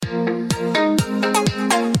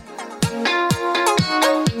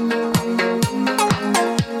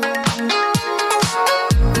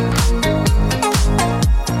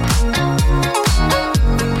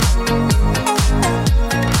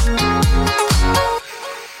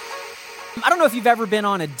I don't know if you've ever been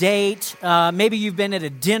on a date, maybe you've been at a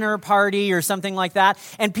dinner party or something like that,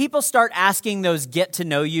 and people start asking those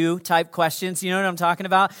get-to-know-you type questions. You know what I'm talking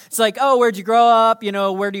about? It's like, oh, where'd you grow up? You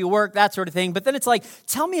know, where do you work? That sort of thing. But then it's like,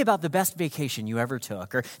 tell me about the best vacation you ever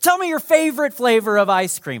took, or tell me your favorite flavor of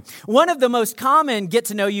ice cream. One of the most common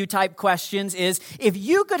get-to-know-you type questions is, if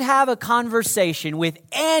you could have a conversation with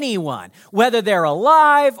anyone, whether they're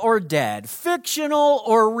alive or dead, fictional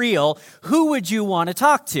or real, who would you want to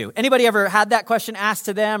talk to? Anybody ever had that question asked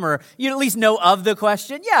to them, or you at least know of the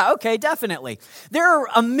question? Yeah, okay, definitely. There are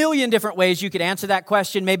a million different ways you could answer that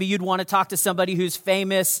question. Maybe you'd want to talk to somebody who's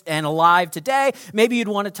famous and alive today. Maybe you'd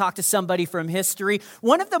want to talk to somebody from history.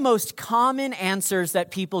 One of the most common answers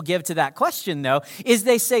that people give to that question, though, is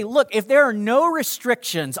they say, look, if there are no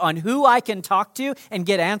restrictions on who I can talk to and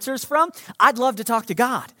get answers from, I'd love to talk to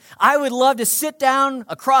God. I would love to sit down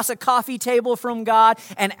across a coffee table from God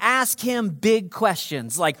and ask him big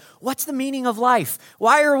questions like, what's the meaning of life?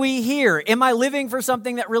 Why are we here? Am I living for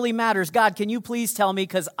something that really matters? God, can you please tell me,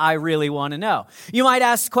 because I really want to know. You might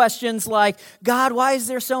ask questions like, God, why is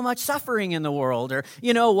there so much suffering in the world? Or,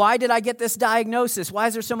 why did I get this diagnosis? Why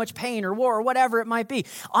is there so much pain or war or whatever it might be?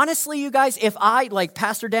 Honestly, you guys, if I, like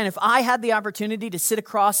Pastor Dan, if I had the opportunity to sit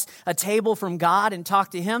across a table from God and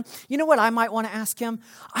talk to him, you know what I might want to ask him?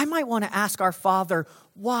 I might want to ask our Father,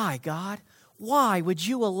 why, God? Why would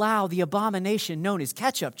you allow the abomination known as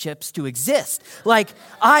ketchup chips to exist?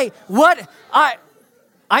 I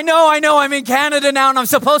know I'm in Canada now and I'm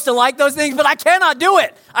supposed to like those things, but I cannot do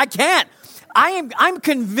it. I can't. I'm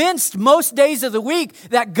convinced most days of the week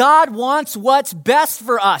that God wants what's best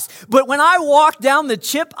for us. But when I walk down the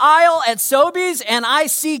chip aisle at Sobeys and I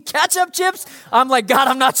see ketchup chips, I'm like, God,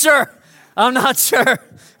 I'm not sure.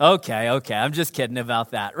 Okay, I'm just kidding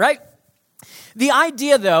about that, right? The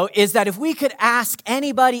idea, though, is that if we could ask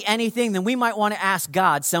anybody anything, then we might want to ask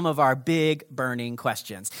God some of our big burning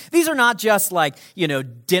questions. These are not just like,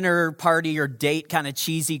 dinner party or date kind of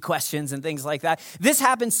cheesy questions and things like that. This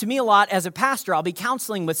happens to me a lot as a pastor. I'll be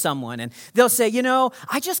counseling with someone and they'll say,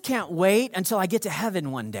 I just can't wait until I get to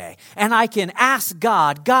heaven one day and I can ask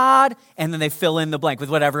God, and then they fill in the blank with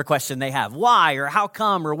whatever question they have. Why, or how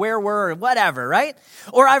come, or where were, or whatever, right?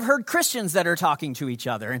 Or I've heard Christians that are talking to each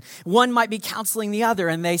other and one might be counseling the other,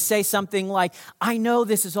 and they say something like, I know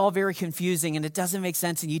this is all very confusing and it doesn't make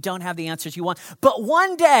sense and you don't have the answers you want, but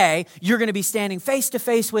one day you're going to be standing face to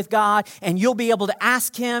face with God and you'll be able to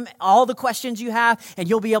ask him all the questions you have and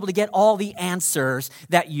you'll be able to get all the answers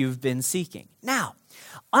that you've been seeking. Now,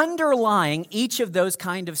 underlying each of those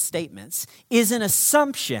kind of statements is an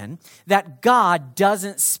assumption that God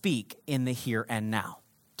doesn't speak in the here and now.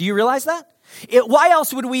 Do you realize that? Why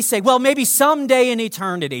else would we say, well, maybe someday in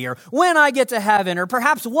eternity, or when I get to heaven, or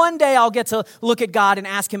perhaps one day I'll get to look at God and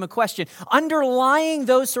ask him a question. Underlying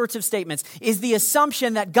those sorts of statements is the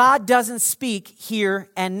assumption that God doesn't speak here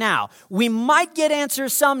and now. We might get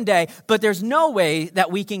answers someday, but there's no way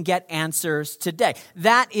that we can get answers today.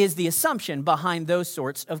 That is the assumption behind those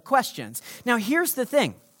sorts of questions. Now, here's the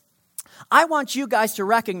thing. I want you guys to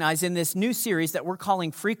recognize in this new series that we're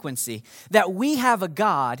calling Frequency that we have a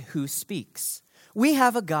God who speaks. We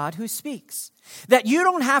have a God who speaks. That you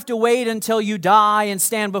don't have to wait until you die and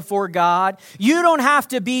stand before God. You don't have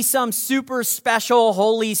to be some super special,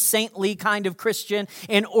 holy, saintly kind of Christian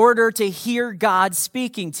in order to hear God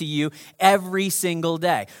speaking to you every single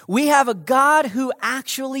day. We have a God who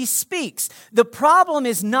actually speaks. The problem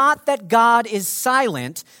is not that God is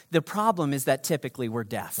silent. The problem is that typically we're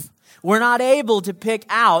deaf. We're not able to pick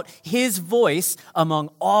out his voice among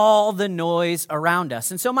all the noise around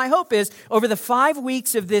us. And so my hope is, over the 5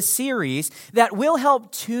 weeks of this series, that we'll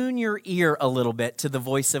help tune your ear a little bit to the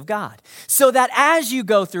voice of God. So that as you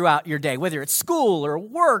go throughout your day, whether it's school or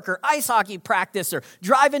work or ice hockey practice or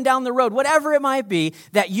driving down the road, whatever it might be,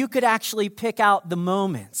 that you could actually pick out the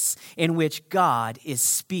moments in which God is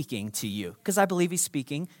speaking to you. Because I believe he's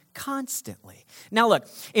speaking constantly. Now look,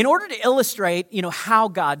 in order to illustrate, how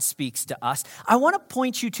God speaks to us, I want to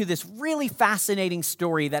point you to this really fascinating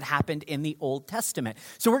story that happened in the Old Testament.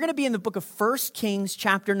 So we're going to be in the book of 1 Kings,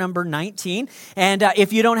 chapter number 19. And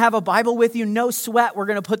if you don't have a Bible with you, no sweat. We're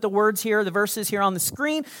going to put the verses here on the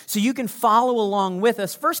screen so you can follow along with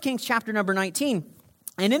us. 1 Kings, chapter number 19.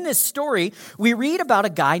 And in this story, we read about a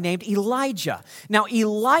guy named Elijah. Now,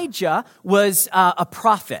 Elijah was a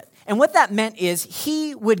prophet. And what that meant is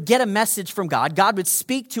he would get a message from God. God would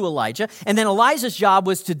speak to Elijah, and then Elijah's job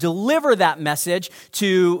was to deliver that message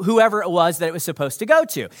to whoever it was that it was supposed to go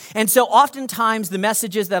to. And so oftentimes the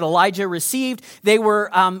messages that Elijah received, they were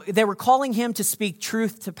calling him to speak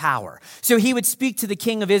truth to power. So he would speak to the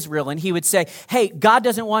king of Israel, and he would say, hey, God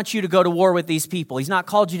doesn't want you to go to war with these people. He's not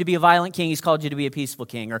called you to be a violent king. He's called you to be a peaceful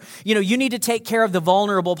king. Or, you need to take care of the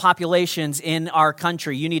vulnerable populations in our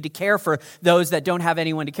country. You need to care for those that don't have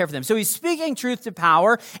anyone to care for them. So he's speaking truth to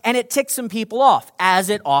power, and it ticks some people off, as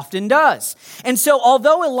it often does. And so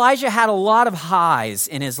although Elijah had a lot of highs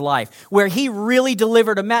in his life, where he really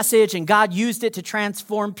delivered a message and God used it to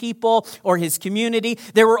transform people or his community,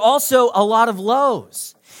 there were also a lot of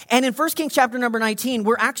lows. And in 1 Kings chapter number 19,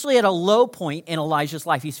 we're actually at a low point in Elijah's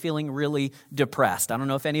life. He's feeling really depressed. I don't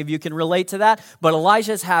know if any of you can relate to that, but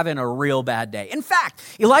Elijah's having a real bad day. In fact,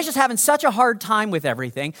 Elijah's having such a hard time with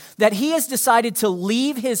everything that he has decided to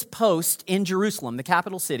leave his post in Jerusalem, the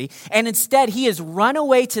capital city, and instead he has run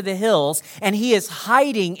away to the hills and he is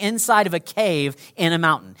hiding inside of a cave in a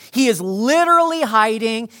mountain. He is literally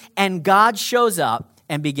hiding, and God shows up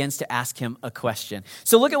and begins to ask him a question.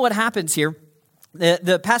 So look at what happens here.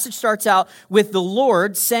 The passage starts out with the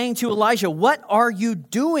Lord saying to Elijah, "What are you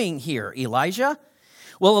doing here, Elijah?"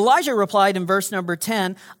 Well, Elijah replied in verse number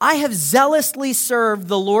 10, "I have zealously served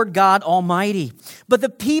the Lord God Almighty, but the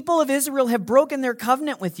people of Israel have broken their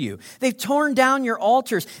covenant with you. They've torn down your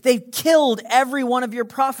altars. They've killed every one of your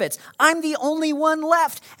prophets. I'm the only one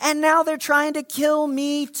left, and now they're trying to kill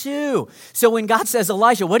me too." So when God says,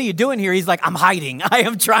 "Elijah, what are you doing here?" He's like, "I'm hiding. I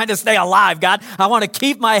am trying to stay alive, God. I want to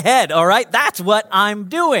keep my head, all right? That's what I'm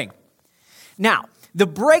doing." Now, the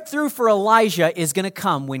breakthrough for Elijah is going to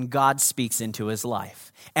come when God speaks into his life.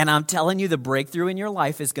 And I'm telling you, the breakthrough in your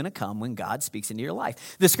life is going to come when God speaks into your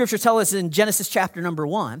life. The scriptures tell us in Genesis chapter number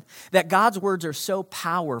 1 that God's words are so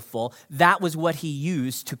powerful, that was what he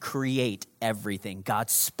used to create everything. God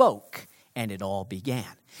spoke, and it all began.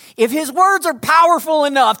 If his words are powerful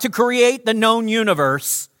enough to create the known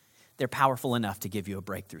universe, they're powerful enough to give you a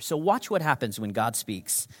breakthrough. So watch what happens when God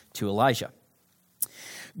speaks to Elijah.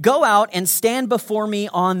 "Go out and stand before me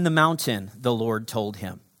on the mountain," the Lord told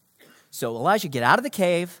him. So Elijah, get out of the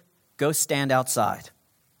cave, go stand outside.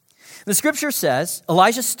 The scripture says,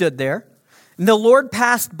 Elijah stood there, and the Lord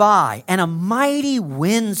passed by, and a mighty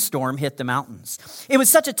windstorm hit the mountains. It was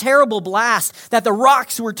such a terrible blast that the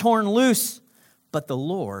rocks were torn loose, but the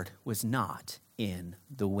Lord was not in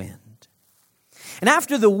the wind. And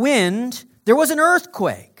after the wind, there was an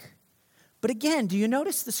earthquake. But again, do you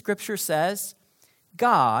notice the scripture says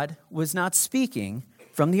God was not speaking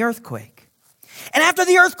from the earthquake? And after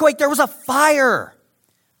the earthquake, there was a fire.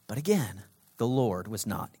 But again, the Lord was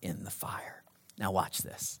not in the fire. Now watch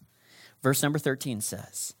this. Verse number 13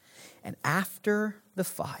 says, "And after the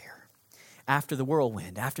fire, after the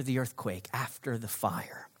whirlwind, after the earthquake, after the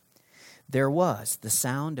fire, there was the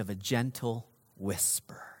sound of a gentle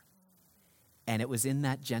whisper." And it was in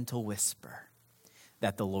that gentle whisper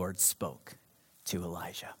that the Lord spoke to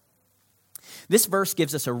Elijah. This verse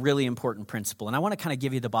gives us a really important principle, and I want to kind of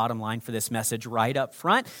give you the bottom line for this message right up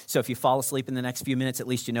front. So if you fall asleep in the next few minutes, at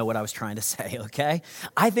least you know what I was trying to say, okay?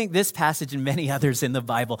 I think this passage and many others in the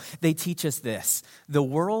Bible, they teach us this. The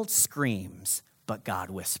world screams, but God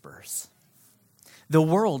whispers. The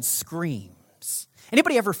world screams.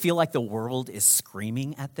 Anybody ever feel like the world is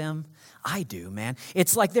screaming at them? I do, man.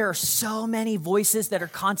 It's like there are so many voices that are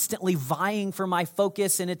constantly vying for my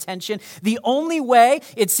focus and attention. The only way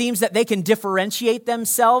it seems that they can differentiate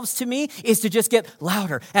themselves to me is to just get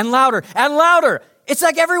louder and louder and louder. It's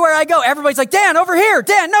like everywhere I go, everybody's like, "Dan, over here.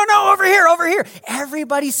 Dan, no, over here, over here."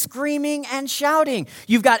 Everybody's screaming and shouting.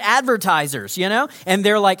 You've got advertisers, and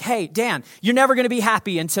they're like, "Hey, Dan, you're never going to be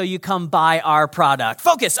happy until you come buy our product.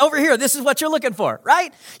 Focus over here. This is what you're looking for,"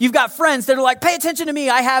 right? You've got friends that are like, "Pay attention to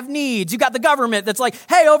me. I have needs." You've got the government that's like,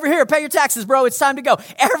 "Hey, over here, pay your taxes, bro. It's time to go."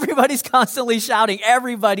 Everybody's constantly shouting.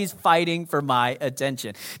 Everybody's fighting for my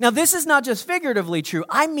attention. Now, this is not just figuratively true.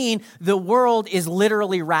 I mean, the world is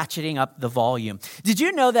literally ratcheting up the volume. Did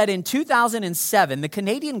you know that in 2007, the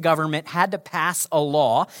Canadian government had to pass a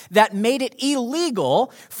law that made it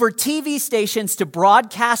illegal for TV stations to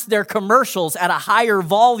broadcast their commercials at a higher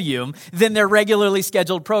volume than their regularly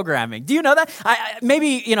scheduled programming? Do you know that?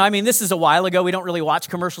 This is a while ago. We don't really watch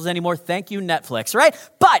commercials anymore. Thank you, Netflix, right?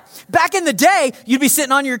 But back in the day, you'd be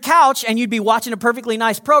sitting on your couch and you'd be watching a perfectly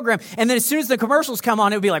nice program. And then as soon as the commercials come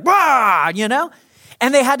on, it would be like, "Wah!"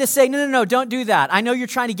 And they had to say, no, don't do that. I know you're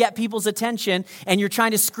trying to get people's attention and you're trying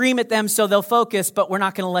to scream at them so they'll focus, but we're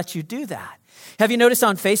not going to let you do that. Have you noticed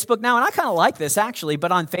on Facebook now, and I kind of like this actually,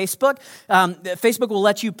 but on Facebook, Facebook will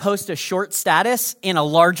let you post a short status in a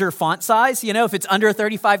larger font size. You know, if it's under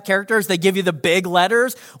 35 characters, they give you the big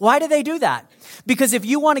letters. Why do they do that? Because if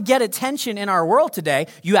you want to get attention in our world today,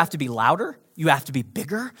 you have to be louder. You have to be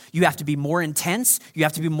bigger. You have to be more intense. You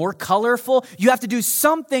have to be more colorful. You have to do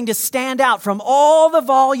something to stand out from all the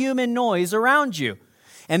volume and noise around you.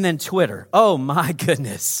 And then Twitter. Oh my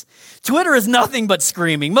goodness. Twitter is nothing but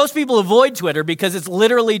screaming. Most people avoid Twitter because it's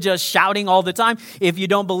literally just shouting all the time. If you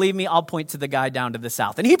don't believe me, I'll point to the guy down to the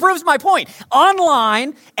south. And he proves my point.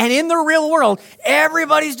 Online and in the real world,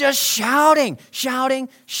 everybody's just shouting,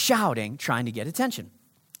 trying to get attention.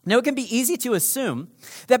 Now, it can be easy to assume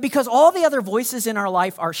that because all the other voices in our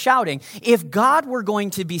life are shouting, if God were going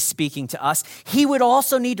to be speaking to us, he would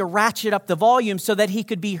also need to ratchet up the volume so that he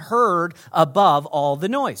could be heard above all the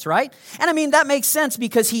noise, right? And I mean, that makes sense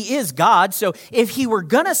because he is God. So if he were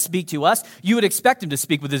going to speak to us, you would expect him to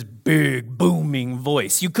speak with this big, booming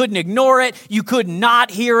voice. You couldn't ignore it. You could not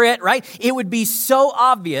hear it, right? It would be so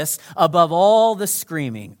obvious above all the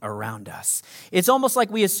screaming around us. It's almost like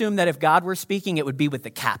we assume that if God were speaking, it would be with the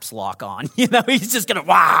caps lock on. You know, he's just going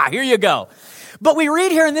to, here you go. But we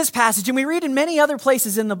read here in this passage, and we read in many other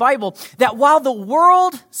places in the Bible, that while the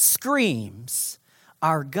world screams,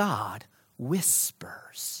 our God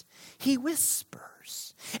whispers. He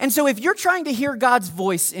whispers. And so if you're trying to hear God's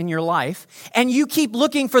voice in your life, and you keep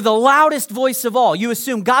looking for the loudest voice of all, you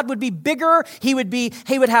assume God would be bigger, he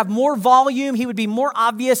would have more volume, he would be more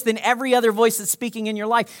obvious than every other voice that's speaking in your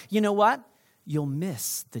life. You know what? You'll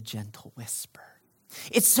miss the gentle whisper.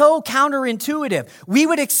 It's so counterintuitive. We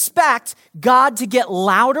would expect God to get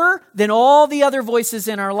louder than all the other voices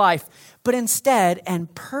in our life, but instead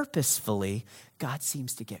and purposefully, God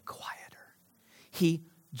seems to get quieter. He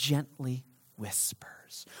gently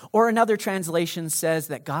whispers. Or another translation says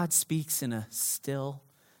that God speaks in a still,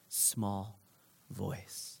 small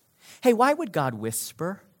voice. Hey, why would God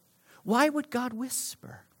whisper? Why would God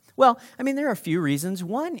whisper? Well, I mean, there are a few reasons.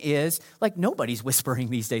 One is, nobody's whispering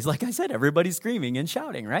these days. Like I said, everybody's screaming and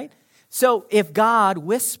shouting, right? So if God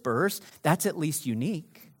whispers, that's at least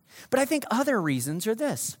unique. But I think other reasons are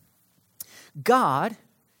this. God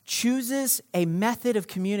chooses a method of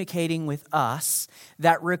communicating with us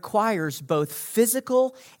that requires both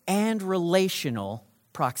physical and relational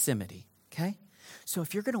proximity, okay? So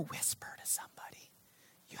if you're going to whisper to somebody,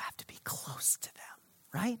 you have to be close to them,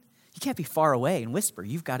 right? You can't be far away and whisper.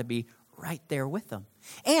 You've got to be right there with them.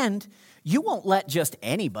 And you won't let just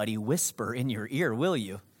anybody whisper in your ear, will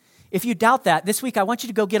you? If you doubt that, this week I want you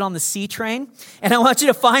to go get on the C train, and I want you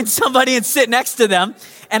to find somebody and sit next to them,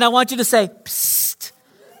 and I want you to say, "Psst,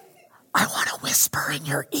 I want to whisper in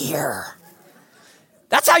your ear."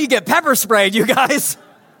 That's how you get pepper sprayed, you guys.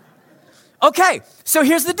 Okay, so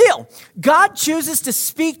here's the deal. God chooses to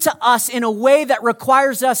speak to us in a way that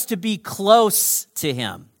requires us to be close to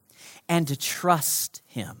him. And to trust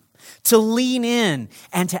him, to lean in,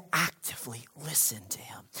 and to actively listen to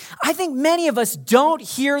him. I think many of us don't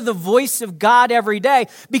hear the voice of God every day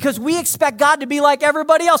because we expect God to be like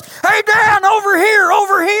everybody else. Hey, Dan, over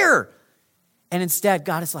here. And instead,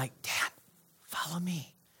 God is like, Dan, follow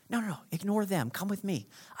me. No, ignore them. Come with me.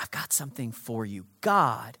 I've got something for you.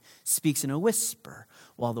 God speaks in a whisper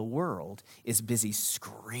while the world is busy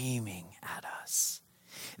screaming at us.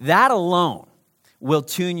 That alone will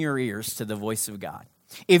tune your ears to the voice of God.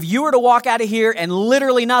 If you were to walk out of here and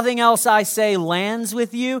literally nothing else I say lands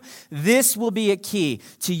with you, this will be a key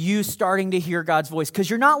to you starting to hear God's voice because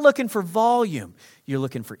you're not looking for volume. You're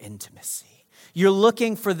looking for intimacy. You're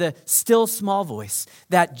looking for the still small voice,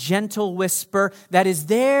 that gentle whisper that is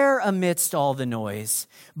there amidst all the noise,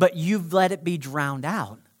 but you've let it be drowned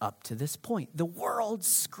out up to this point. The world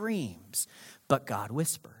screams, but God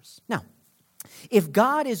whispers. Now, if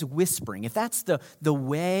God is whispering, if that's the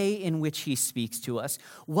way in which he speaks to us,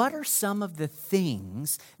 what are some of the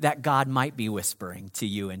things that God might be whispering to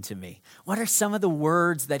you and to me? What are some of the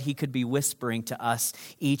words that he could be whispering to us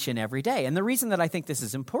each and every day? And the reason that I think this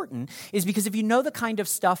is important is because if you know the kind of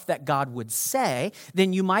stuff that God would say,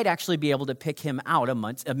 then you might actually be able to pick him out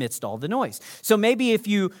amidst all the noise. So maybe if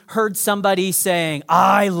you heard somebody saying,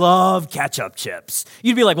 "I love ketchup chips,"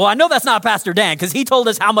 you'd be like, well, I know that's not Pastor Dan because he told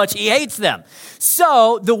us how much he hates them.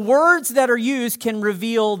 So the words that are used can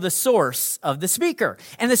reveal the source of the speaker.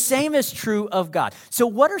 And the same is true of God. So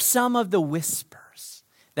what are some of the whispers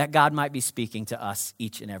that God might be speaking to us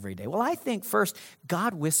each and every day? Well, I think first,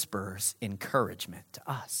 God whispers encouragement to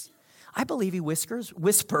us. I believe he whispers,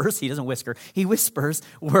 he doesn't whisper, he whispers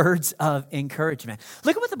words of encouragement.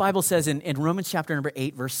 Look at what the Bible says in Romans chapter number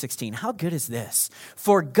 8, verse 16. How good is this?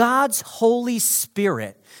 For God's Holy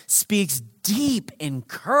Spirit speaks deep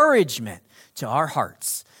encouragement to our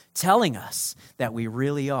hearts, telling us that we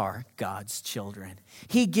really are God's children.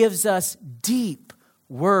 He gives us deep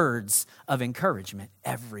words of encouragement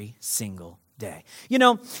every single day. You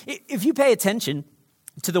know, if you pay attention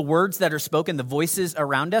to the words that are spoken, the voices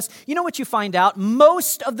around us, you know what you find out?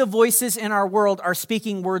 Most of the voices in our world are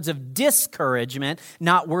speaking words of discouragement,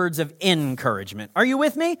 not words of encouragement. Are you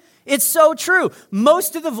with me? It's so true.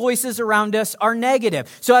 Most of the voices around us are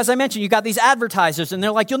negative. So as I mentioned, you got these advertisers and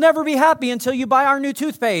they're like, you'll never be happy until you buy our new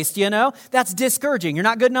toothpaste, you know? That's discouraging. You're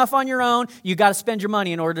not good enough on your own. You got to spend your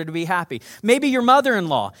money in order to be happy. Maybe your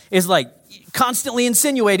mother-in-law is like constantly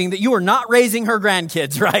insinuating that you are not raising her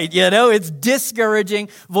grandkids right, you know? It's discouraging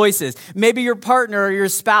voices. Maybe your partner or your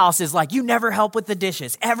spouse is like, you never help with the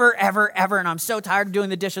dishes, ever, ever, ever, and I'm so tired of doing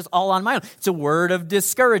the dishes all on my own. It's a word of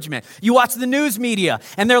discouragement. You watch the news media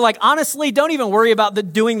and they're like, honestly, don't even worry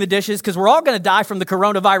about doing the dishes because we're all going to die from the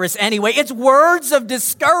coronavirus anyway. It's words of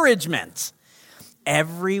discouragement.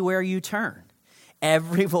 Everywhere you turn,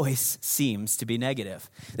 every voice seems to be negative.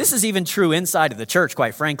 This is even true inside of the church,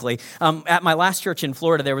 quite frankly. At my last church in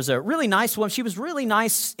Florida, there was a really nice woman. She was really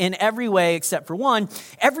nice in every way except for one.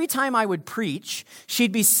 Every time I would preach,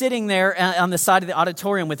 she'd be sitting there on the side of the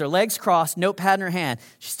auditorium with her legs crossed, notepad in her hand.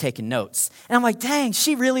 She's taking notes. And I'm like, dang,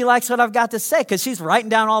 she really likes what I've got to say because she's writing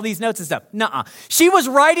down all these notes and stuff. Nuh-uh. She was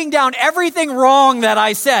writing down everything wrong that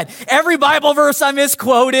I said. Every Bible verse I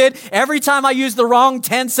misquoted. Every time I used the wrong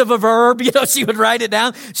tense of a verb, you know, she would write it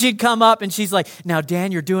down. She'd come up and she's like, now,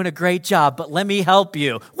 Dan, you're doing a great job, but let me help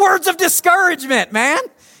you. Words of discouragement, man.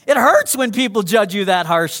 It hurts when people judge you that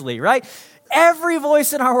harshly, right? Every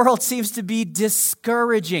voice in our world seems to be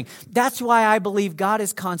discouraging. That's why I believe God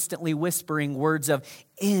is constantly whispering words of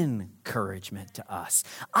encouragement to us.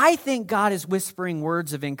 I think God is whispering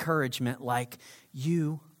words of encouragement like,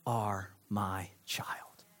 you are my child.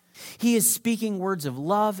 He is speaking words of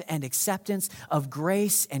love and acceptance, of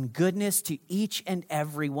grace and goodness to each and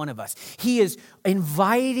every one of us. He is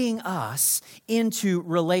inviting us into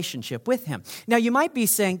relationship with him. Now, you might be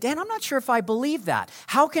saying, Dan, I'm not sure if I believe that.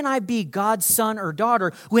 How can I be God's son or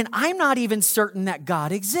daughter when I'm not even certain that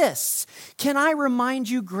God exists? Can I remind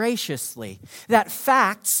you graciously that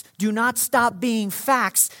facts do not stop being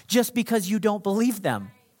facts just because you don't believe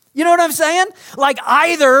them? You know what I'm saying? Like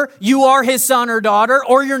either you are his son or daughter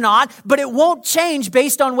or you're not, but it won't change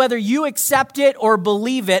based on whether you accept it or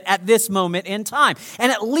believe it at this moment in time.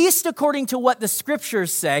 And at least according to what the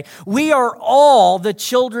scriptures say, we are all the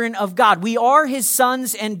children of God. We are his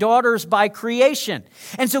sons and daughters by creation.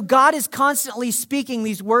 And so God is constantly speaking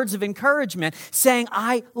these words of encouragement, saying,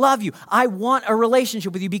 I love you. I want a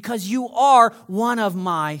relationship with you because you are one of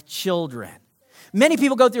my children. Many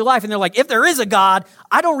people go through life and they're like, if there is a God,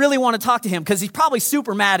 I don't really want to talk to him because he's probably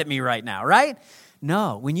super mad at me right now, right?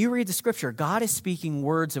 No, when you read the scripture, God is speaking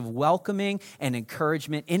words of welcoming and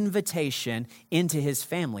encouragement, invitation into his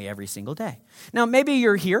family every single day. Now, maybe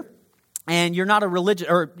you're here and you're not a religious,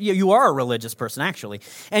 or you are a religious person actually,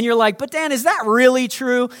 and you're like, but Dan, is that really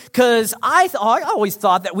true? Because I always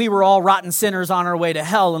thought that we were all rotten sinners on our way to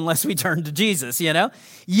hell unless we turned to Jesus, you know?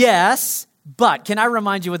 Yes. But can I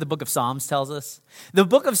remind you what the book of Psalms tells us? The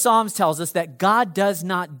book of Psalms tells us that God does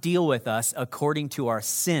not deal with us according to our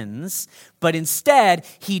sins, but instead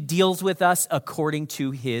he deals with us according to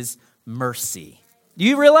his mercy. Do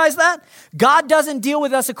you realize that? God doesn't deal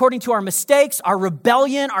with us according to our mistakes, our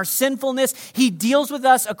rebellion, our sinfulness. He deals with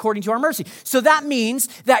us according to our mercy. So that means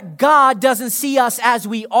that God doesn't see us as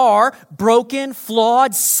we are, broken,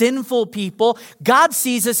 flawed, sinful people. God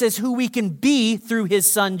sees us as who we can be through his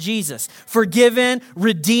son Jesus, forgiven,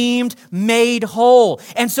 redeemed, made whole.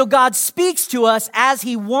 And so God speaks to us as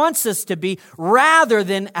he wants us to be rather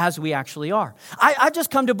than as we actually are. I've just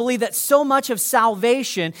come to believe that so much of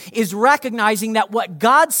salvation is recognizing that what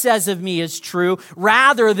God says of me is true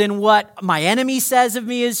rather than what my enemy says of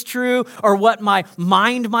me is true or what my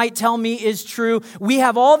mind might tell me is true. We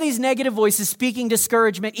have all these negative voices speaking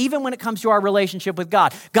discouragement even when it comes to our relationship with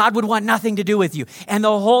God. God would want nothing to do with you. And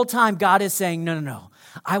the whole time God is saying, no.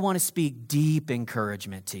 I want to speak deep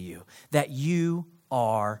encouragement to you that you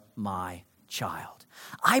are my child.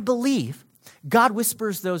 I believe God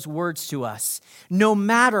whispers those words to us no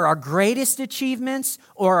matter our greatest achievements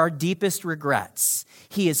or our deepest regrets.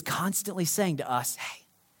 He is constantly saying to us, hey,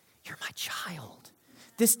 you're my child.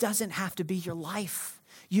 This doesn't have to be your life.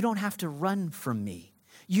 You don't have to run from me.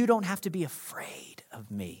 You don't have to be afraid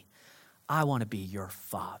of me. I want to be your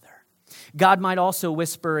father. God might also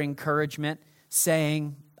whisper encouragement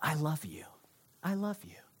saying, I love you. I love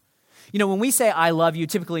you. You know, when we say I love you,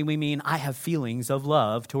 typically we mean I have feelings of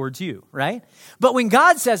love towards you, right? But when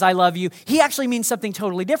God says I love you, he actually means something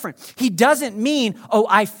totally different. He doesn't mean, oh,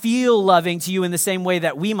 I feel loving to you in the same way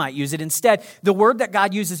that we might use it. Instead, the word that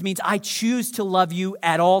God uses means I choose to love you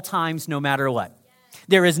at all times, no matter what.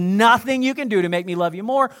 There is nothing you can do to make me love you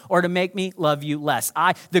more or to make me love you less.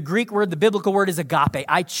 The Greek word, the biblical word is agape.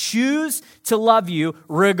 I choose to love you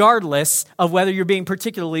regardless of whether you're being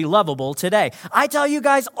particularly lovable today. I tell you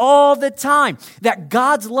guys all the time that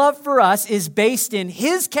God's love for us is based in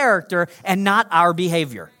his character and not our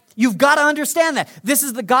behavior. You've got to understand that. This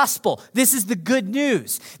is the gospel. This is the good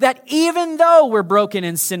news. That even though we're broken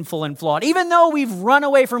and sinful and flawed, even though we've run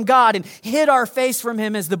away from God and hid our face from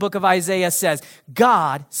him, as the book of Isaiah says,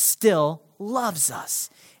 God still loves us.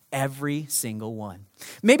 Every single one.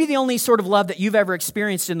 Maybe the only sort of love that you've ever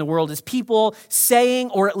experienced in the world is people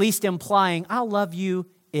saying, or at least implying, I'll love you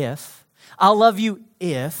if. I'll love you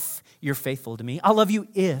if you're faithful to me. I'll love you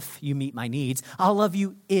if you meet my needs. I'll love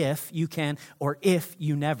you if you can, or if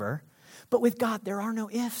you never. But with God, there are no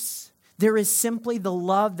ifs. There is simply the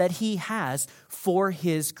love that he has for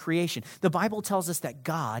his creation. The Bible tells us that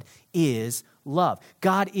God is love.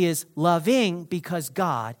 God is loving because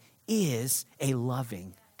God is a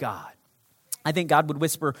loving God. I think God would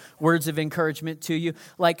whisper words of encouragement to you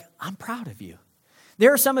like, I'm proud of you.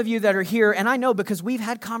 There are some of you that are here, and I know because we've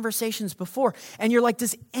had conversations before, and you're like,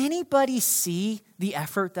 does anybody see the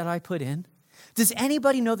effort that I put in? Does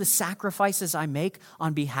anybody know the sacrifices I make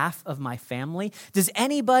on behalf of my family? Does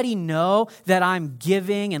anybody know that I'm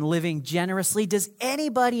giving and living generously? Does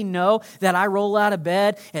anybody know that I roll out of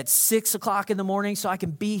bed at 6 o'clock in the morning so I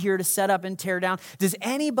can be here to set up and tear down? Does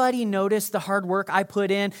anybody notice the hard work I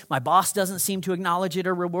put in? My boss doesn't seem to acknowledge it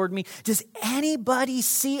or reward me. Does anybody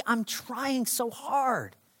see I'm trying so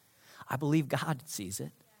hard? I believe God sees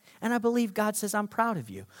it. And I believe God says, I'm proud of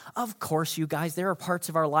you. Of course, you guys, there are parts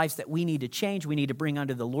of our lives that we need to change. We need to bring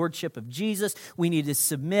under the lordship of Jesus. We need to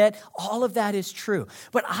submit. All of that is true.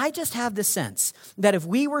 But I just have the sense that if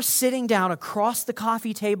we were sitting down across the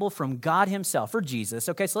coffee table from God himself, or Jesus,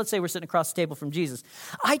 okay, so let's say we're sitting across the table from Jesus.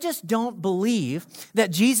 I just don't believe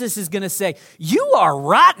that Jesus is going to say, you are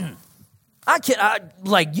rotten. I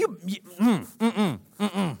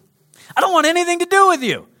don't want anything to do with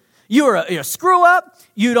you. You're a screw up.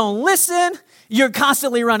 You don't listen. You're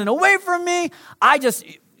constantly running away from me.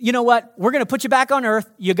 You know what? We're going to put you back on earth.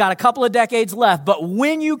 You got a couple of decades left. But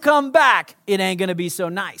when you come back, it ain't going to be so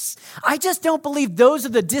nice. I just don't believe those are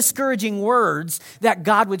the discouraging words that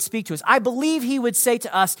God would speak to us. I believe he would say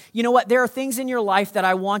to us, you know what? There are things in your life that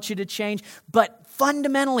I want you to change. But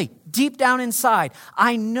fundamentally, deep down inside,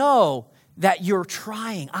 I know that you're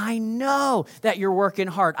trying. I know that you're working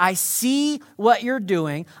hard. I see what you're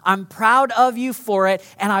doing. I'm proud of you for it,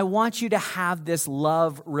 and I want you to have this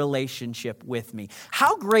love relationship with me.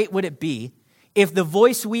 How great would it be if the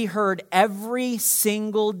voice we heard every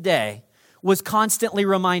single day was constantly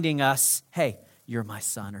reminding us, hey, you're my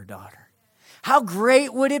son or daughter? How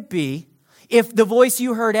great would it be if the voice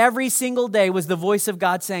you heard every single day was the voice of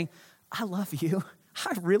God saying, I love you.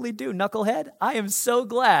 I really do, knucklehead. I am so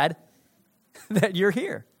glad that you're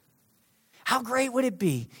here. How great would it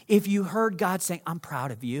be if you heard God saying, I'm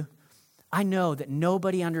proud of you. I know that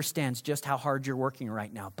nobody understands just how hard you're working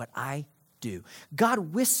right now, but I do. God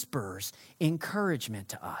whispers encouragement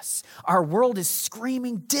to us. Our world is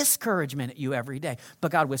screaming discouragement at you every day,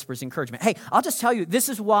 but God whispers encouragement. Hey, I'll just tell you, this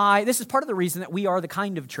is part of the reason that we are the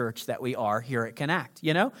kind of church that we are here at Connect,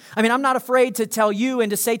 you know? I mean, I'm not afraid to tell you and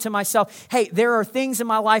to say to myself, hey, there are things in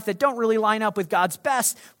my life that don't really line up with God's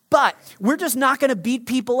best, but we're just not going to beat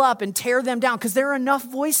people up and tear them down because there are enough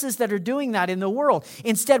voices that are doing that in the world.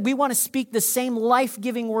 Instead, we want to speak the same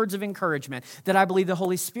life-giving words of encouragement that I believe the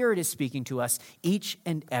Holy Spirit is speaking to us each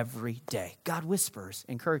and every day. God whispers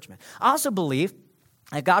encouragement. I also believe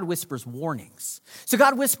that God whispers warnings. So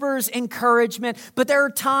God whispers encouragement, but there are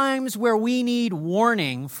times where we need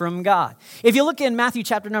warning from God. If you look in Matthew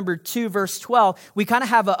chapter number 2, verse 12, we kind of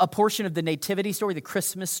have a portion of the nativity story, the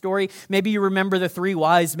Christmas story. Maybe you remember the 3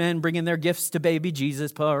 wise men bringing their gifts to baby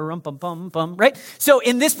Jesus, right? So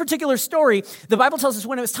in this particular story, the Bible tells us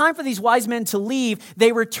when it was time for these wise men to leave,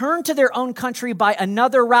 they returned to their own country by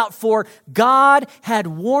another route, for God had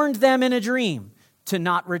warned them in a dream to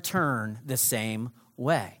not return the same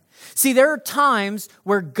way. See, there are times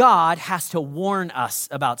where God has to warn us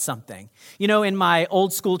about something. You know, in my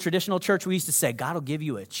old school traditional church, we used to say, God will give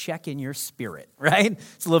you a check in your spirit, right?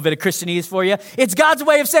 It's a little bit of Christianese for you. It's God's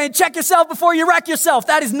way of saying, check yourself before you wreck yourself.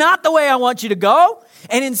 That is not the way I want you to go.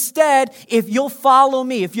 And instead, if you'll follow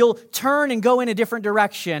me, if you'll turn and go in a different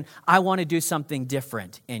direction, I want to do something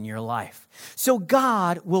different in your life. So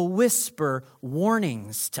God will whisper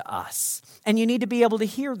warnings to us, and you need to be able to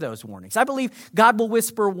hear those warnings. I believe God will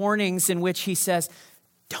whisper warnings in which he says,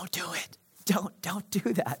 don't do it. Don't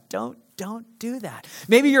do that. Don't do that.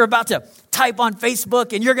 Maybe you're about to type on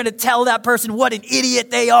Facebook and you're going to tell that person what an idiot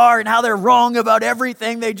they are and how they're wrong about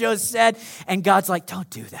everything they just said. And God's like, don't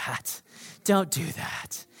do that. Don't do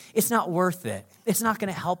that. It's not worth it. It's not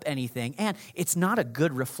going to help anything. And it's not a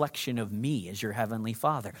good reflection of me as your heavenly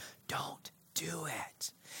Father. Don't do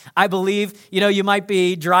it. I believe, you might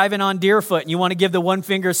be driving on Deerfoot and you want to give the one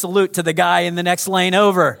finger salute to the guy in the next lane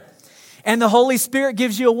over. And the Holy Spirit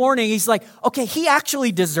gives you a warning. He's like, okay, he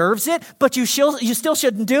actually deserves it, but you still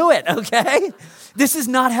shouldn't do it, okay? This is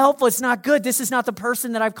not helpful. It's not good. This is not the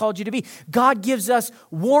person that I've called you to be. God gives us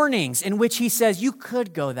warnings in which he says, you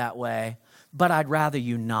could go that way, but I'd rather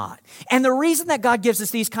you not. And the reason that God gives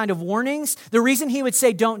us these kind of warnings, the reason he would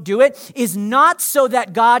say don't do it, is not so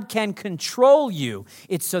that God can control you.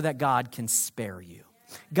 It's so that God can spare you.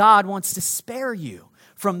 God wants to spare you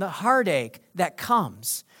from the heartache that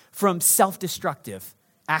comes from self-destructive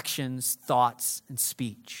actions, thoughts, and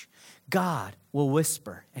speech. God will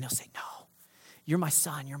whisper and he'll say, no, you're my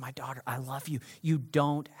son, you're my daughter, I love you. You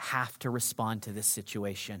don't have to respond to this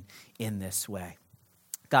situation in this way.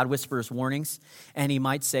 God whispers warnings, and he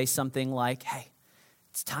might say something like, hey,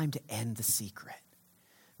 it's time to end the secret.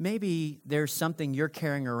 Maybe there's something you're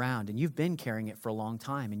carrying around, and you've been carrying it for a long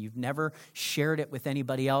time, and you've never shared it with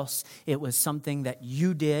anybody else. It was something that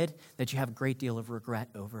you did that you have a great deal of regret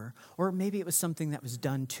over. Or maybe it was something that was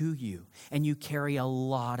done to you, and you carry a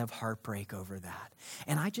lot of heartbreak over that.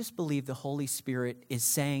 And I just believe the Holy Spirit is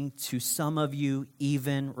saying to some of you,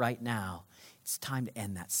 even right now, it's time to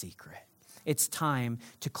end that secret. It's time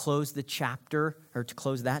to close the chapter, or to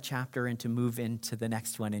close that chapter and to move into the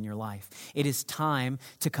next one in your life. It is time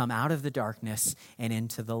to come out of the darkness and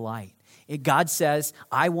into the light. God says,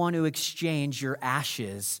 I want to exchange your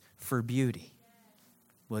ashes for beauty.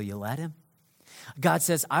 Will you let him? God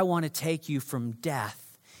says, I want to take you from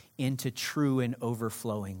death into true and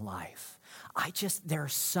overflowing life. There are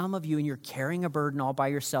some of you, and you're carrying a burden all by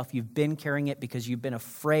yourself. You've been carrying it because you've been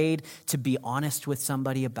afraid to be honest with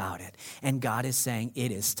somebody about it. And God is saying,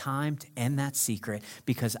 it is time to end that secret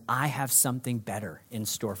because I have something better in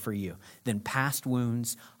store for you than past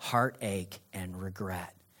wounds, heartache, and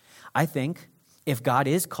regret. I think if God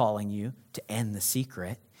is calling you to end the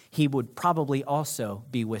secret, he would probably also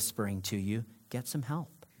be whispering to you, get some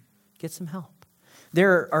help. Get some help.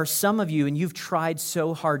 There are some of you, and you've tried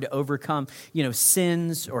so hard to overcome,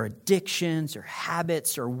 sins or addictions or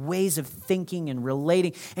habits or ways of thinking and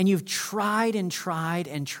relating, and you've tried and tried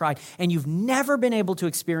and tried, and you've never been able to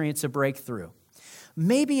experience a breakthrough.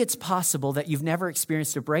 Maybe it's possible that you've never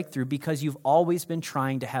experienced a breakthrough because you've always been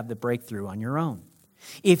trying to have the breakthrough on your own.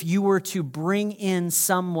 If you were to bring in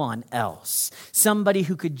someone else, somebody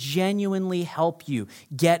who could genuinely help you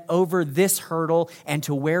get over this hurdle and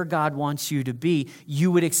to where God wants you to be, you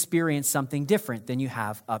would experience something different than you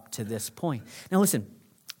have up to this point. Now listen,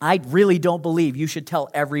 I really don't believe you should tell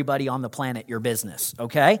everybody on the planet your business,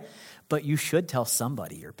 okay? But you should tell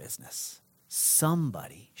somebody your business.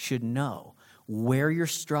 Somebody should know where you're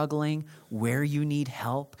struggling, where you need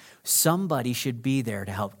help. Somebody should be there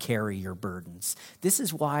to help carry your burdens. This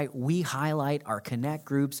is why we highlight our Connect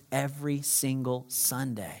groups every single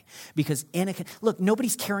Sunday. Because look,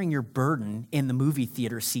 nobody's carrying your burden in the movie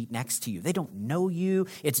theater seat next to you. They don't know you.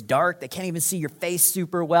 It's dark. They can't even see your face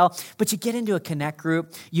super well. But you get into a Connect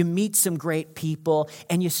group, you meet some great people,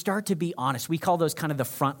 and you start to be honest. We call those kind of the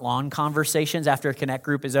front lawn conversations after a Connect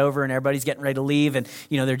group is over and everybody's getting ready to leave, and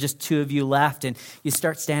there are just two of you left. And you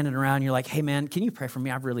start standing around and you're like, hey man, can you pray for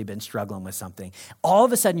me? I've really been struggling with something. All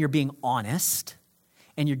of a sudden you're being honest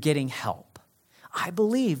and you're getting help. I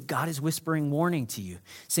believe God is whispering warning to you,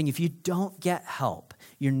 saying if you don't get help,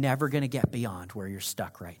 you're never going to get beyond where you're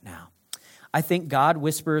stuck right now. I think God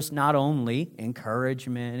whispers not only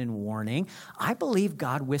encouragement and warning, I believe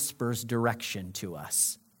God whispers direction to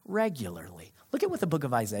us regularly. Look at what the book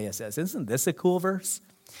of Isaiah says. Isn't this a cool verse?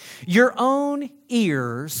 Your own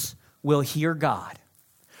ears will hear God.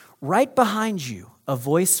 Right behind you, a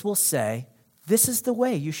voice will say, this is the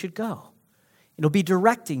way you should go. It'll be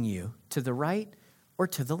directing you to the right or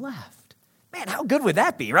to the left. Man, how good would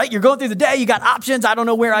that be, right? You're going through the day, you got options. I don't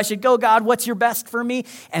know where I should go, God. What's your best for me?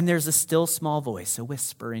 And there's a still small voice, a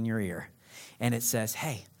whisper in your ear. And it says,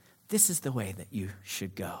 hey, this is the way that you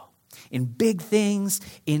should go. In big things,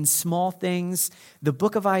 in small things, the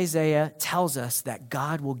book of Isaiah tells us that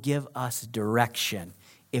God will give us direction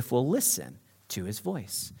if we'll listen to his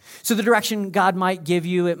voice. So the direction God might give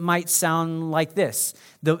you, it might sound like this.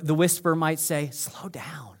 The whisper might say, slow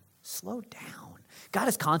down, slow down. God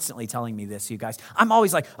is constantly telling me this, you guys. I'm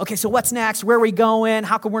always like, okay, so what's next? Where are we going?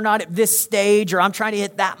 How come we're not at this stage? Or I'm trying to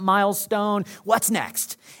hit that milestone. What's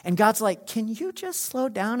next? And God's like, can you just slow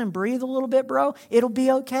down and breathe a little bit, bro? It'll be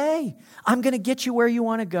okay. I'm going to get you where you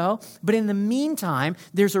want to go. But in the meantime,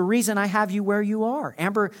 there's a reason I have you where you are.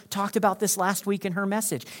 Amber talked about this last week in her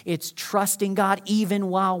message. It's trusting God even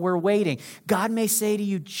while we're waiting. God may say to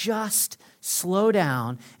you, just slow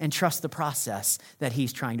down and trust the process that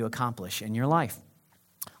he's trying to accomplish in your life.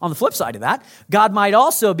 On the flip side of that, God might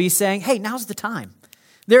also be saying, hey, now's the time.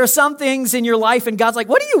 There are some things in your life and God's like,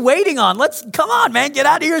 what are you waiting on? Come on, man, get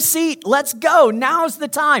out of your seat. Let's go. Now's the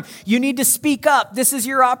time. You need to speak up. This is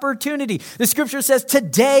your opportunity. The scripture says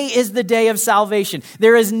today is the day of salvation.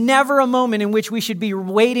 There is never a moment in which we should be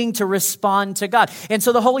waiting to respond to God. And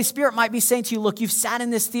so the Holy Spirit might be saying to you, look, you've sat in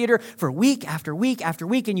this theater for week after week after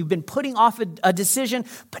week, and you've been putting off a decision,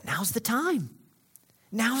 but now's the time.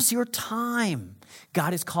 Now's your time.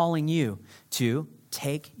 God is calling you to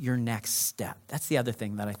take your next step. That's the other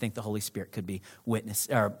thing that I think the Holy Spirit could be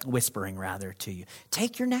whispering to you.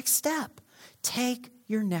 Take your next step. Take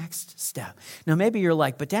your next step. Now, maybe you're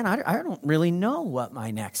like, but Dan, I don't really know what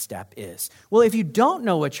my next step is. Well, if you don't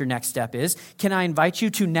know what your next step is, can I invite you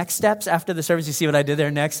to next steps after the service? You see what I did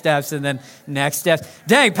there? Next steps and then next steps.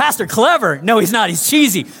 Dang, Pastor clever. No, he's not. He's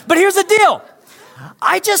cheesy. But here's the deal.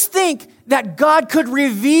 I just think that God could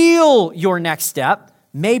reveal your next step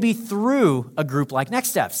maybe through a group like Next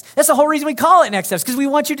Steps. That's the whole reason we call it Next Steps, because we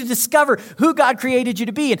want you to discover who God created you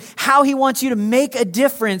to be and how he wants you to make a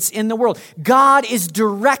difference in the world. God is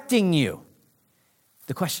directing you.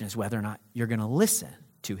 The question is whether or not you're going to listen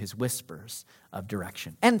to his whispers of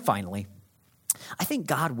direction. And finally, I think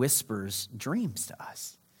God whispers dreams to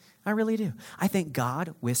us. I really do. I think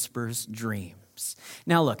God whispers dreams.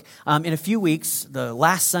 Now look, in a few weeks, the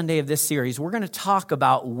last Sunday of this series, we're going to talk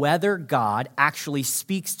about whether God actually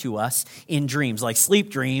speaks to us in dreams, like sleep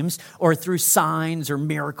dreams, or through signs or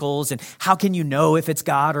miracles, and how can you know if it's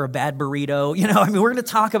God or a bad burrito? We're going to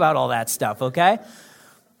talk about all that stuff, okay?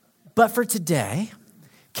 But for today,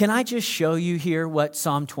 can I just show you here what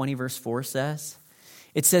Psalm 20 verse 4 says?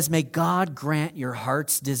 It says, may God grant your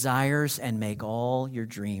heart's desires and make all your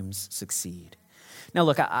dreams succeed. Now,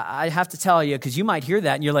 look, I have to tell you, because you might hear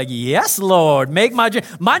that and you're like, yes, Lord, make my dream.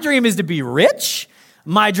 My dream is to be rich.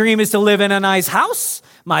 My dream is to live in a nice house.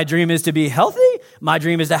 My dream is to be healthy. My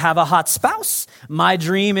dream is to have a hot spouse. My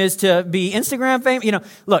dream is to be Instagram famous.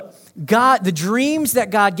 Look, God, the dreams that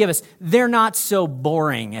God gives us, they're not so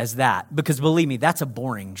boring as that, because believe me, that's a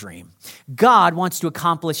boring dream. God wants to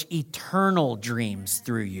accomplish eternal dreams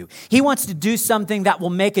through you. He wants to do something that will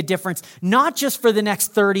make a difference, not just for the next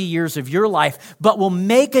 30 years of your life, but will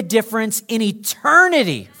make a difference in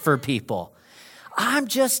eternity for people. I'm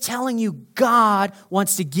just telling you, God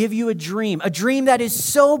wants to give you a dream that is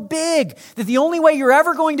so big that the only way you're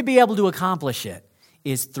ever going to be able to accomplish it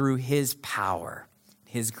is through his power,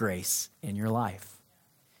 his grace in your life.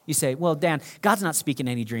 You say, well, Dan, God's not speaking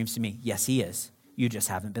any dreams to me. Yes, he is. You just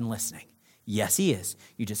haven't been listening. Yes, he is.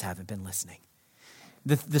 You just haven't been listening.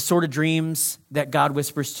 The sort of dreams that God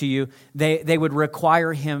whispers to you, they would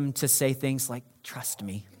require him to say things like, trust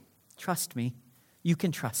me, you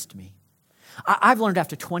can trust me. I've learned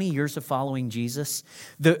after 20 years of following Jesus,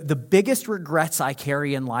 the biggest regrets I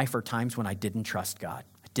carry in life are times when I didn't trust God.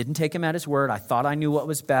 I didn't take him at his word. I thought I knew what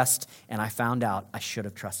was best, and I found out I should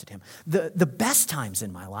have trusted him. The best times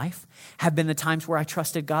in my life have been the times where I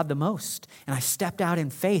trusted God the most, and I stepped out in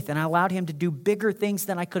faith, and I allowed him to do bigger things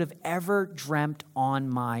than I could have ever dreamt on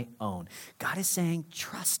my own. God is saying,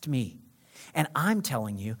 trust me. And I'm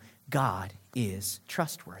telling you, God is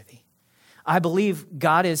trustworthy. I believe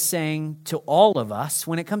God is saying to all of us,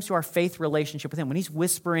 when it comes to our faith relationship with him, when he's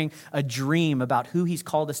whispering a dream about who he's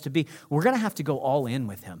called us to be, we're going to have to go all in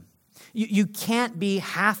with him. You can't be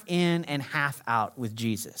half in and half out with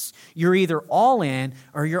Jesus. You're either all in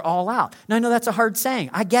or you're all out. Now, I know that's a hard saying.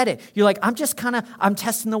 I get it. You're like, I'm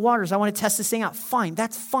testing the waters. I want to test this thing out. Fine,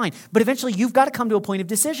 that's fine. But eventually, you've got to come to a point of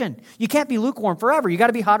decision. You can't be lukewarm forever. You got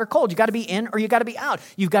to be hot or cold. You got to be in or you got to be out.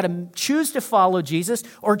 You've got to choose to follow Jesus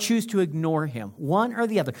or choose to ignore him, one or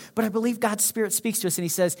the other. But I believe God's Spirit speaks to us and he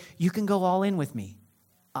says, you can go all in with me.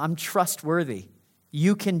 I'm trustworthy.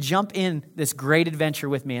 You can jump in this great adventure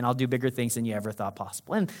with me, and I'll do bigger things than you ever thought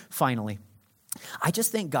possible. And finally, I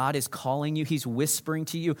just think God is calling you. He's whispering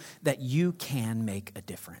to you that you can make a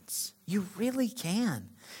difference. You really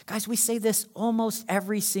can. Guys, we say this almost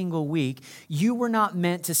every single week. You were not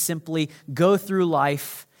meant to simply go through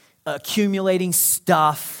life accumulating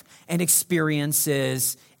stuff and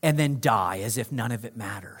experiences and then die as if none of it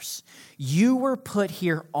matters. You were put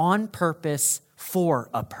here on purpose for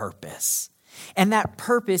a purpose. And that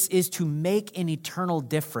purpose is to make an eternal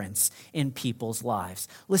difference in people's lives.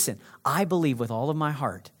 Listen, I believe with all of my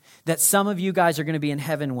heart that some of you guys are going to be in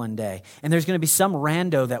heaven one day, and there's going to be some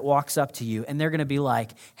rando that walks up to you, and they're going to be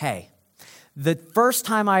like, hey, the first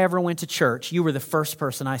time I ever went to church, you were the first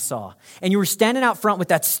person I saw. And you were standing out front with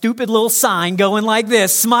that stupid little sign going like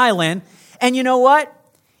this, smiling. And you know what?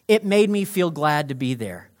 It made me feel glad to be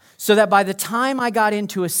there. So that by the time I got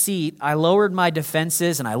into a seat, I lowered my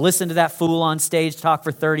defenses and I listened to that fool on stage talk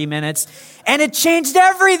for 30 minutes, and it changed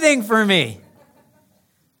everything for me.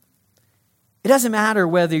 It doesn't matter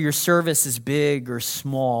whether your service is big or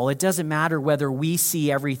small. It doesn't matter whether we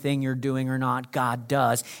see everything you're doing or not. God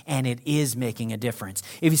does, and it is making a difference.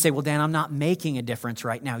 If you say, well, Dan, I'm not making a difference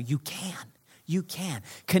right now, you can. You can.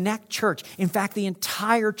 Connect Church. In fact, the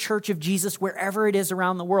entire Church of Jesus, wherever it is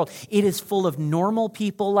around the world, it is full of normal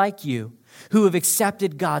people like you who have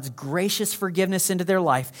accepted God's gracious forgiveness into their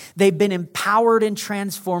life. They've been empowered and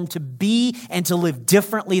transformed to be and to live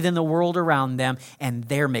differently than the world around them, and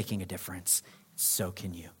they're making a difference. So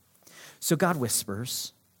can you. So God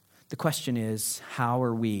whispers. The question is, how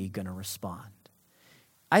are we going to respond?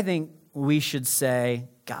 I think we should say,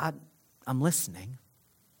 God, I'm listening.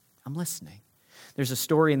 I'm listening. There's a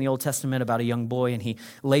story in the Old Testament about a young boy, and he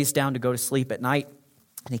lays down to go to sleep at night,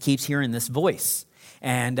 and he keeps hearing this voice.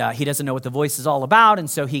 And he doesn't know what the voice is all about, and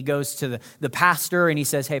so he goes to the pastor, and he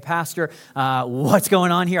says, hey, pastor, what's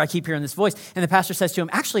going on here? I keep hearing this voice. And the pastor says to him,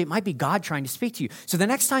 actually, it might be God trying to speak to you. So the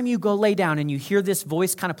next time you go lay down and you hear this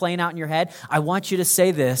voice kind of playing out in your head, I want you to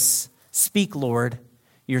say this, speak, Lord,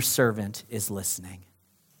 your servant is listening.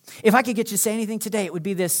 If I could get you to say anything today, it would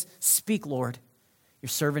be this, speak, Lord, your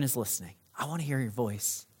servant is listening. I want to hear your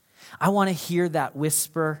voice. I want to hear that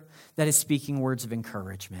whisper that is speaking words of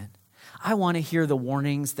encouragement. I want to hear the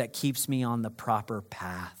warnings that keeps me on the proper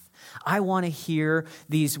path. I want to hear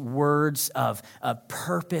these words of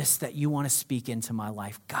purpose that you want to speak into my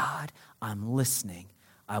life. God, I'm listening.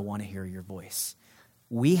 I want to hear your voice.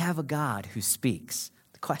 We have a God who speaks.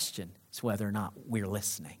 The question is whether or not we're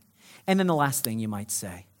listening. And then the last thing you might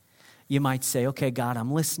say, okay, God,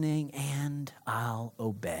 I'm listening and I'll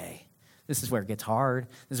obey. This is where it gets hard.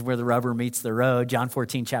 This is where the rubber meets the road. John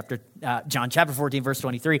chapter 14, verse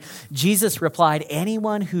 23. Jesus replied,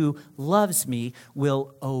 anyone who loves me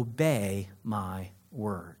will obey my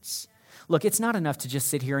words. Look, it's not enough to just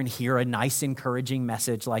sit here and hear a nice, encouraging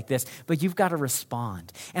message like this, but you've got to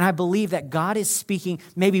respond. And I believe that God is speaking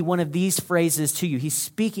maybe one of these phrases to you. He's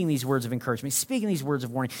speaking these words of encouragement. He's speaking these words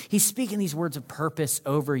of warning. He's speaking these words of purpose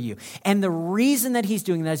over you. And the reason that he's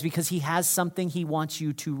doing that is because he has something he wants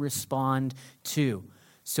you to respond to.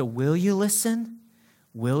 So will you listen?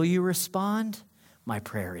 Will you respond? My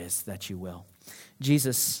prayer is that you will.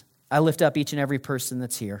 Jesus, I lift up each and every person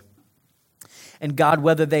that's here. And God,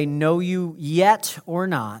 whether they know you yet or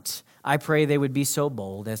not, I pray they would be so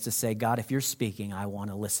bold as to say, God, if you're speaking, I want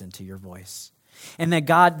to listen to your voice. And that,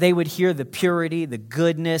 God, they would hear the purity, the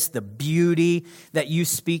goodness, the beauty that you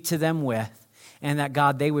speak to them with. And that,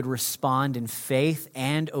 God, they would respond in faith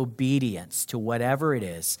and obedience to whatever it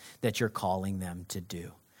is that you're calling them to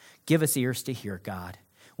do. Give us ears to hear, God.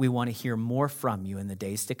 We want to hear more from you in the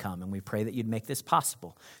days to come, and we pray that you'd make this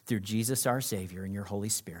possible through Jesus, our Savior, and your Holy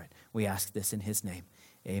Spirit. We ask this in his name.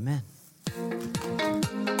 Amen.